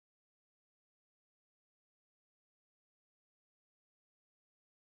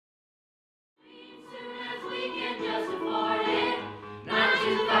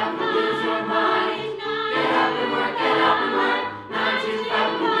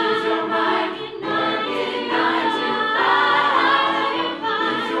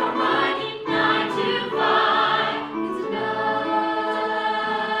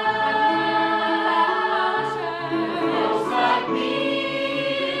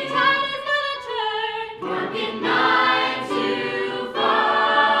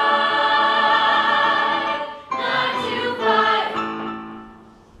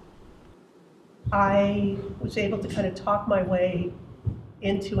I was able to kind of talk my way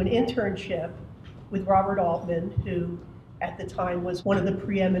into an internship with Robert Altman, who at the time was one of the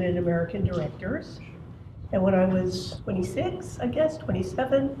preeminent American directors. And when I was 26, I guess,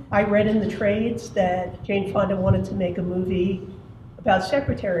 27, I read in the trades that Jane Fonda wanted to make a movie about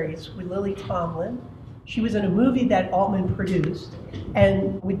secretaries with Lily Tomlin. She was in a movie that Altman produced,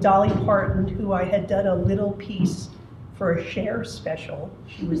 and with Dolly Parton, who I had done a little piece for a Cher special.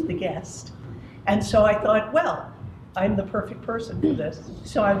 She was the guest. And so I thought, well, I'm the perfect person for this.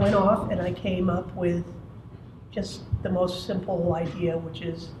 So I went off and I came up with just the most simple idea, which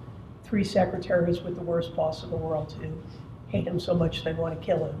is 3 secretaries with the worst boss in the world who hate him so much they want to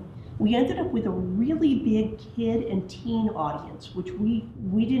kill him. We ended up with a really big kid and teen audience, which we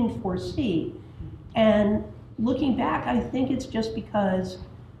didn't foresee. And looking back, I think it's just because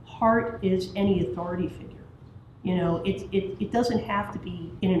Hart is any authority figure. You know, it doesn't have to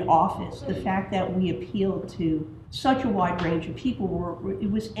be in an office. The fact that we appealed to such a wide range of people,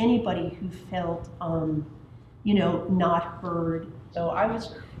 it was anybody who felt, you know, not heard. So I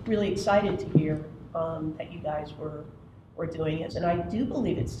was really excited to hear that you guys were doing it, and I do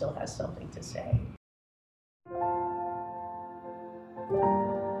believe it still has something to say.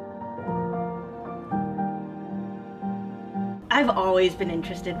 I've always been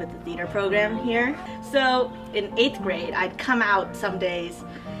interested with the theater program here. So in 8th grade, I'd come out some days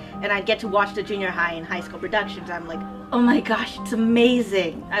and I'd get to watch the junior high and high school productions. I'm like, oh my gosh, it's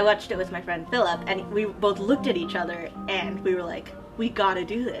amazing. I watched it with my friend Philip, and we both looked at each other and we were like, we gotta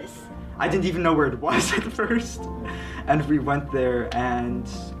do this. I didn't even know where it was at first. And we went there and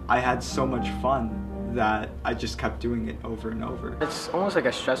I had so much fun that I just kept doing it over and over. It's almost like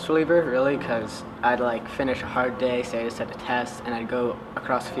a stress reliever, really, because I'd like finish a hard day, say I just had a test, and I'd go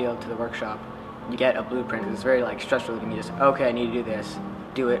across the field to the workshop. You get a blueprint. It's very like stress relieving. You just, okay, I need to do this.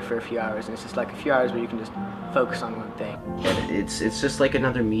 Do it for a few hours, and it's just like a few hours where you can just focus on one thing. It's just like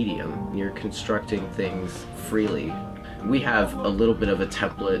another medium. You're constructing things freely. We have a little bit of a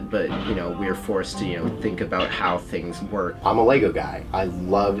template, but you know, we're forced to, you know, think about how things work. I'm a Lego guy. I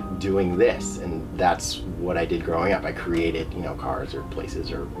love doing this, and that's what I did growing up. I created, you know, cars or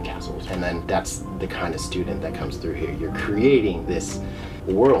places or castles, and then that's the kind of student that comes through here. You're creating this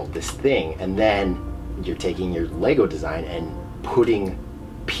world, this thing, and then you're taking your Lego design and putting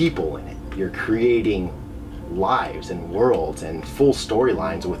people in it. You're creating lives and worlds and full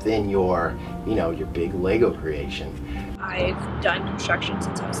storylines within your, you know, your big Lego creation. I've done construction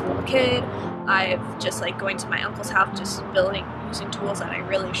since I was a little kid. I've just like going to my uncle's house, just building, using tools that I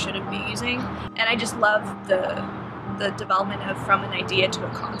really shouldn't be using. And I just love the development of from an idea to a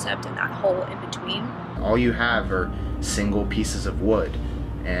concept and that whole in between. All you have are single pieces of wood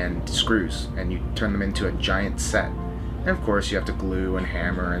and screws, and you turn them into a giant set. And of course you have to glue and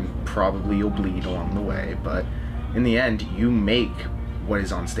hammer, and probably you'll bleed along the way, but in the end you make what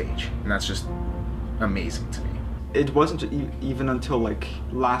is on stage, and that's just amazing to me. It wasn't even until like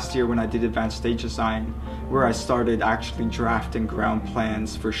last year when I did advanced stage design where I started actually drafting ground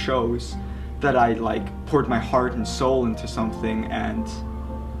plans for shows that I like poured my heart and soul into something, and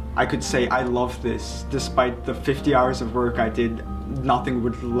I could say I love this. Despite the 50 hours of work I did, nothing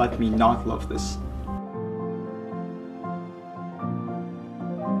would let me not love this.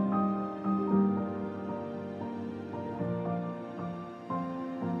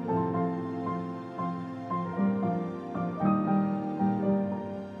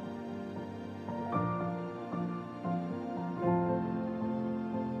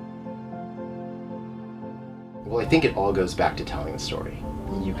 Well, I think it all goes back to telling the story.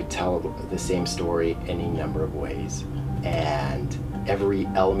 You could tell the same story any number of ways, and every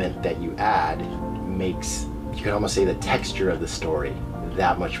element that you add makes, you could almost say, the texture of the story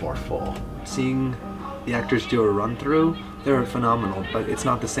that much more full. Seeing the actors do a run-through, they're phenomenal, but it's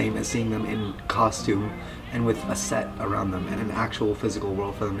not the same as seeing them in costume and with a set around them and an actual physical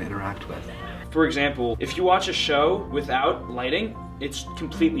world for them to interact with. For example, if you watch a show without lighting, it's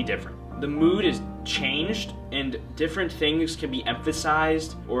completely different. The mood is changed and different things can be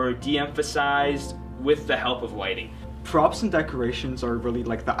emphasized or de-emphasized with the help of lighting. Props and decorations are really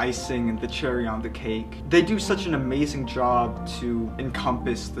like the icing and the cherry on the cake. They do such an amazing job to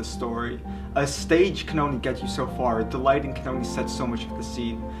encompass the story. A stage can only get you so far, the lighting can only set so much of the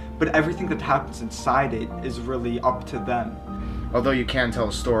scene, but everything that happens inside it is really up to them. Although you can tell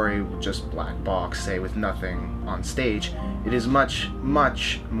a story with just black box, say with nothing on stage, it is much,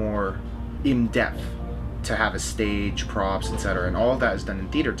 much more in-depth to have a stage, props, etc. And all of that is done in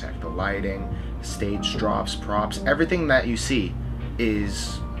theater tech. The lighting, stage drops, props, everything that you see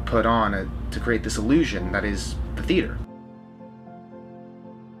is put on to create this illusion that is the theater.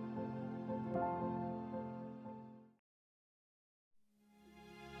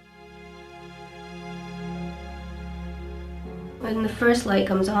 When the first light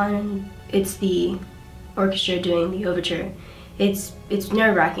comes on and it's the orchestra doing the overture, it's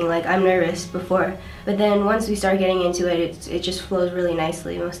nerve-wracking. Like, I'm nervous before, but then once we start getting into it, it just flows really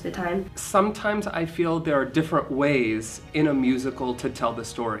nicely most of the time. Sometimes I feel there are different ways in a musical to tell the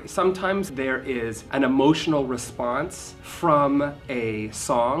story. Sometimes there is an emotional response from a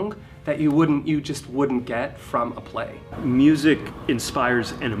song that you just wouldn't get from a play. Music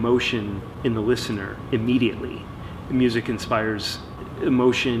inspires an emotion in the listener immediately. Music inspires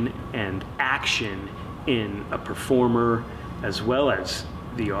emotion and action in a performer as well as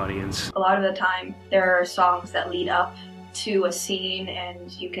the audience. A lot of the time there are songs that lead up to a scene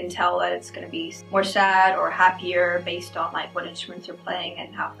and you can tell that it's going to be more sad or happier based on like what instruments are playing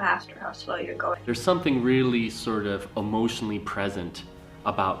and how fast or how slow you're going. There's something really sort of emotionally present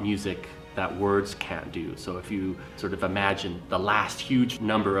about music that words can't do. So if you sort of imagine the last huge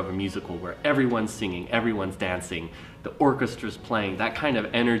number of a musical where everyone's singing, everyone's dancing, the orchestra's playing, that kind of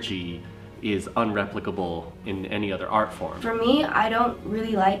energy is unreplicable in any other art form. For me, I don't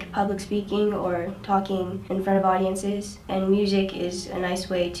really like public speaking or talking in front of audiences, and music is a nice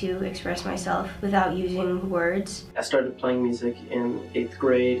way to express myself without using words. I started playing music in 8th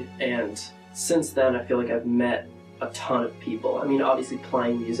grade, and since then I feel like I've met a ton of people. I mean, obviously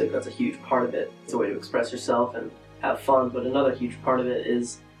playing music, that's a huge part of it. It's a way to express yourself and have fun, but another huge part of it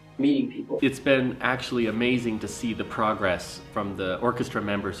is meeting people. It's been actually amazing to see the progress from the orchestra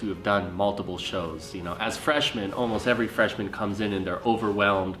members who have done multiple shows. You know, as freshmen, almost every freshman comes in and they're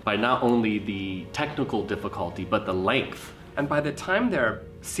overwhelmed by not only the technical difficulty, but the length. And by the time they're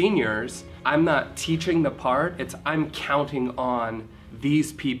seniors, I'm not teaching the part, I'm counting on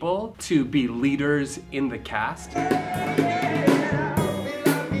these people to be leaders in the cast.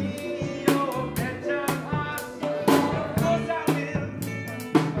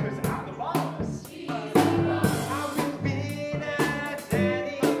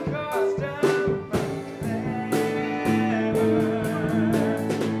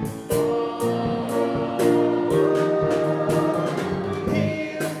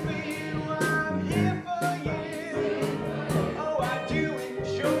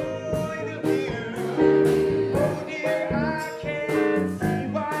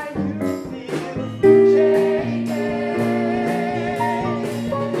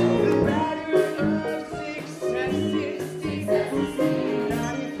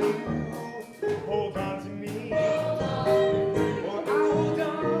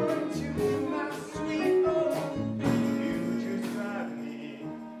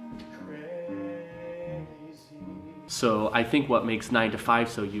 So I think what makes 9 to 5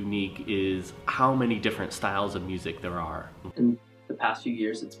 so unique is how many different styles of music there are. In the past few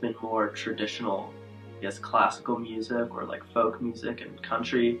years it's been more traditional, I guess classical music or like folk music and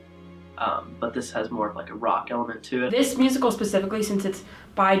country, but this has more of like a rock element to it. This musical specifically, since it's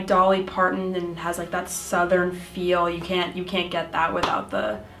by Dolly Parton and has like that southern feel, you can't get that without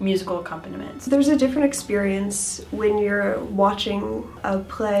the musical accompaniment. There's a different experience when you're watching a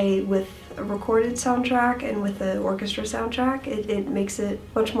play with a recorded soundtrack and with the orchestra soundtrack. It makes it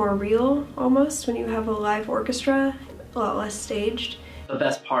much more real almost when you have a live orchestra, a lot less staged. The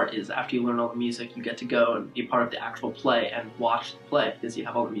best part is after you learn all the music, you get to go and be part of the actual play and watch the play because you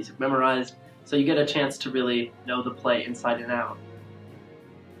have all the music memorized. So you get a chance to really know the play inside and out.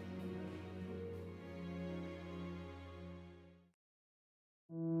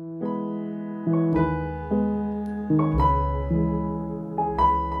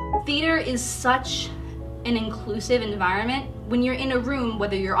 Theater is such an inclusive environment. When you're in a room,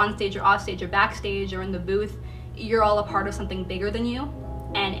 whether you're on stage or off stage or backstage or in the booth, you're all a part of something bigger than you,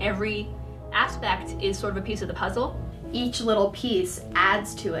 and every aspect is sort of a piece of the puzzle. Each little piece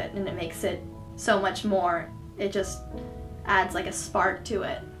adds to it and it makes it so much more. It just adds like a spark to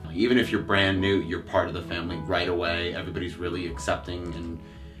it. Even if you're brand new, you're part of the family right away. Everybody's really accepting, and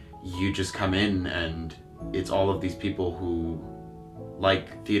you just come in and it's all of these people who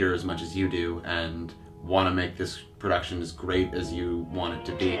like theater as much as you do and want to make this production as great as you want it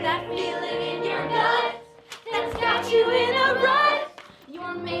to be. That feeling in your gut that's got you in a rut.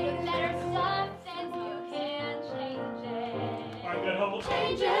 You're made of better stuff and you can change it. Alright, good, hold on.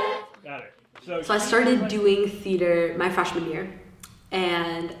 Change it. Got it. So I started doing theater my freshman year,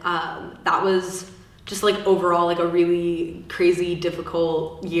 and that was just like overall like a really crazy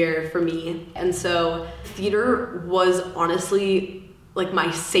difficult year for me. And so theater was honestly like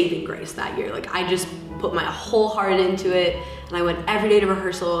my saving grace that year. Like I just put my whole heart into it, and I went every day to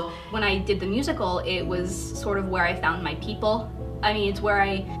rehearsal. When I did the musical, it was sort of where I found my people. I mean, it's where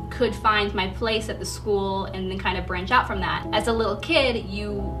I could find my place at the school and then kind of branch out from that. As a little kid,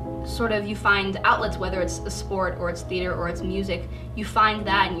 you find outlets, whether it's a sport or it's theater or it's music. You find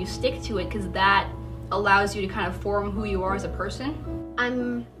that and you stick to it because that allows you to kind of form who you are as a person.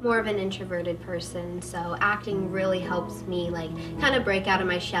 I'm more of an introverted person, so acting really helps me like kind of break out of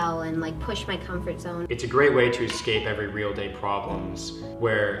my shell and like push my comfort zone. It's a great way to escape every real day problems,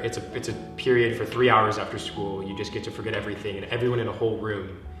 where it's a period for 3 hours after school. You just get to forget everything, and everyone in a whole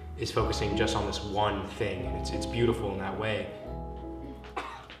room is focusing just on this one thing, and it's beautiful in that way.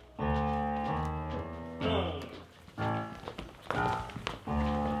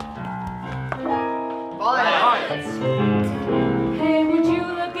 Hey, would you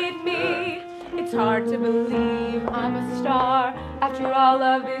look at me? It's hard to believe I'm a star after all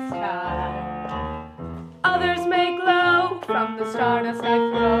of this time. Others may glow from the stardust I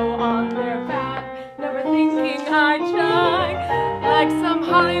throw on their path, never thinking I'd shine. Like some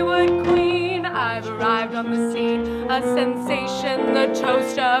Hollywood queen, I've arrived on the scene, a sensation, the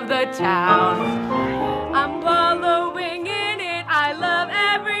toast of the town. I'm wallowing in it, I love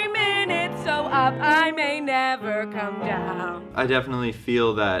every minute, so up I may never come down. I definitely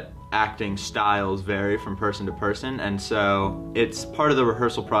feel that acting styles vary from person to person, and so it's part of the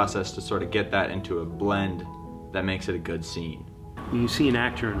rehearsal process to sort of get that into a blend that makes it a good scene. When you see an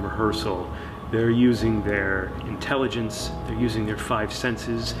actor in rehearsal, they're using their intelligence, they're using their 5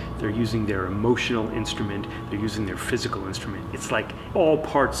 senses, they're using their emotional instrument, they're using their physical instrument. It's like all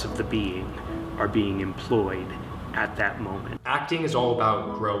parts of the being are being employed at that moment. Acting is all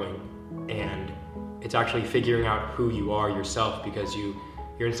about growing, and it's actually figuring out who you are yourself, because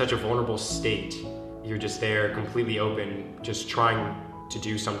you're in such a vulnerable state. You're just there completely open, just trying to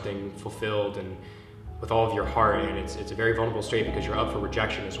do something fulfilled and with all of your heart, and it's a very vulnerable state because you're up for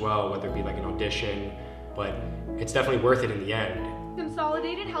rejection as well, whether it be like an audition, but it's definitely worth it in the end.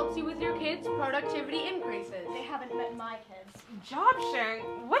 Consolidated helps you with your kids' productivity increases. They haven't met my kids. Job sharing?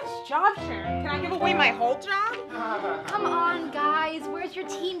 What's job sharing? Can I give away my whole job? Come on, guys. Where's your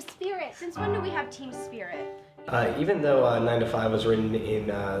team spirit? Since when do we have team spirit? Even though 9 to 5 was written in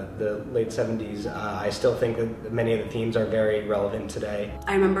the late 70s, I still think that many of the themes are very relevant today.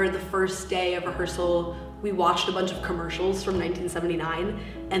 I remember the first day of rehearsal, we watched a bunch of commercials from 1979,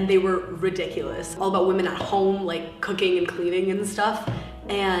 and they were ridiculous. All about women at home, like cooking and cleaning and stuff.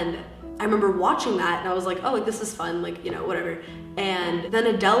 And I remember watching that, and I was like, oh, like this is fun, like, you know, whatever. And then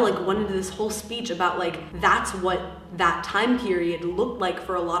Adele like went into this whole speech about like that's what that time period looked like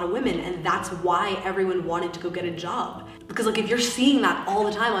for a lot of women, and that's why everyone wanted to go get a job. Because like if you're seeing that all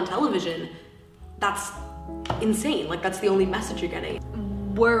the time on television, that's insane. Like that's the only message you're getting.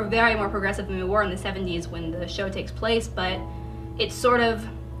 We're very more progressive than we were in the 70s when the show takes place, but it's sort of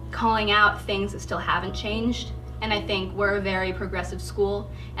calling out things that still haven't changed. And I think we're a very progressive school,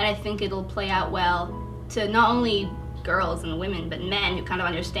 and I think it'll play out well to not only girls and women, but men who kind of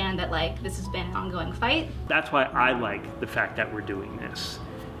understand that like this has been an ongoing fight. That's why I like the fact that we're doing this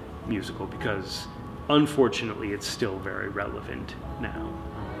musical, because unfortunately it's still very relevant now.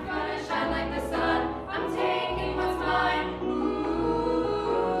 Gonna shine like the sun. I'm taking what's mine.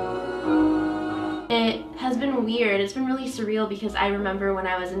 It has been weird. It's been really surreal because I remember when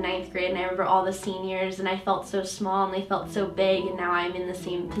I was in 9th grade and I remember all the seniors and I felt so small and they felt so big, and now I'm in the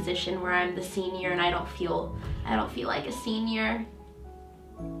same position where I'm the senior and I don't feel like a senior.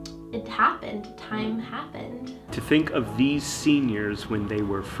 It happened. Time happened. To think of these seniors when they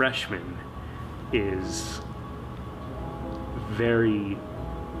were freshmen is very,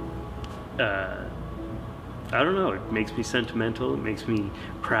 I don't know, it makes me sentimental, it makes me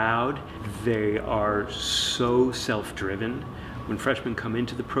proud. They are so self-driven. When freshmen come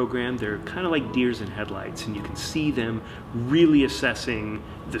into the program, they're kind of like deers in headlights, and you can see them really assessing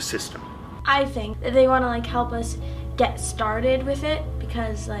the system. I think that they want to like help us get started with it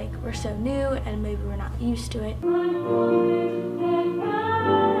because like we're so new and maybe we're not used to it.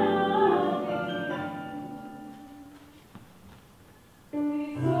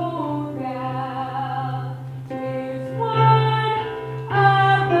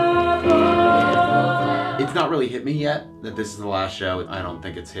 It's not really hit me yet that this is the last show. I don't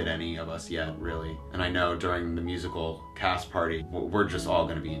think it's hit any of us yet, really. And I know during the musical cast party, we're just all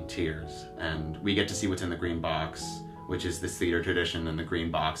gonna be in tears. And we get to see what's in the green box, which is this theater tradition, and the green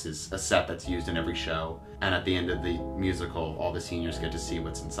box is a set that's used in every show. And at the end of the musical, all the seniors get to see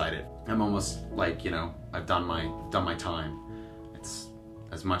what's inside it. I'm almost like, you know, I've done my time. It's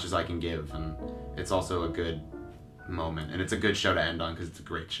as much as I can give, and it's also a good moment, and it's a good show to end on because it's a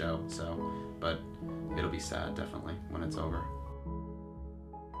great show. So, but it'll be sad definitely when it's over.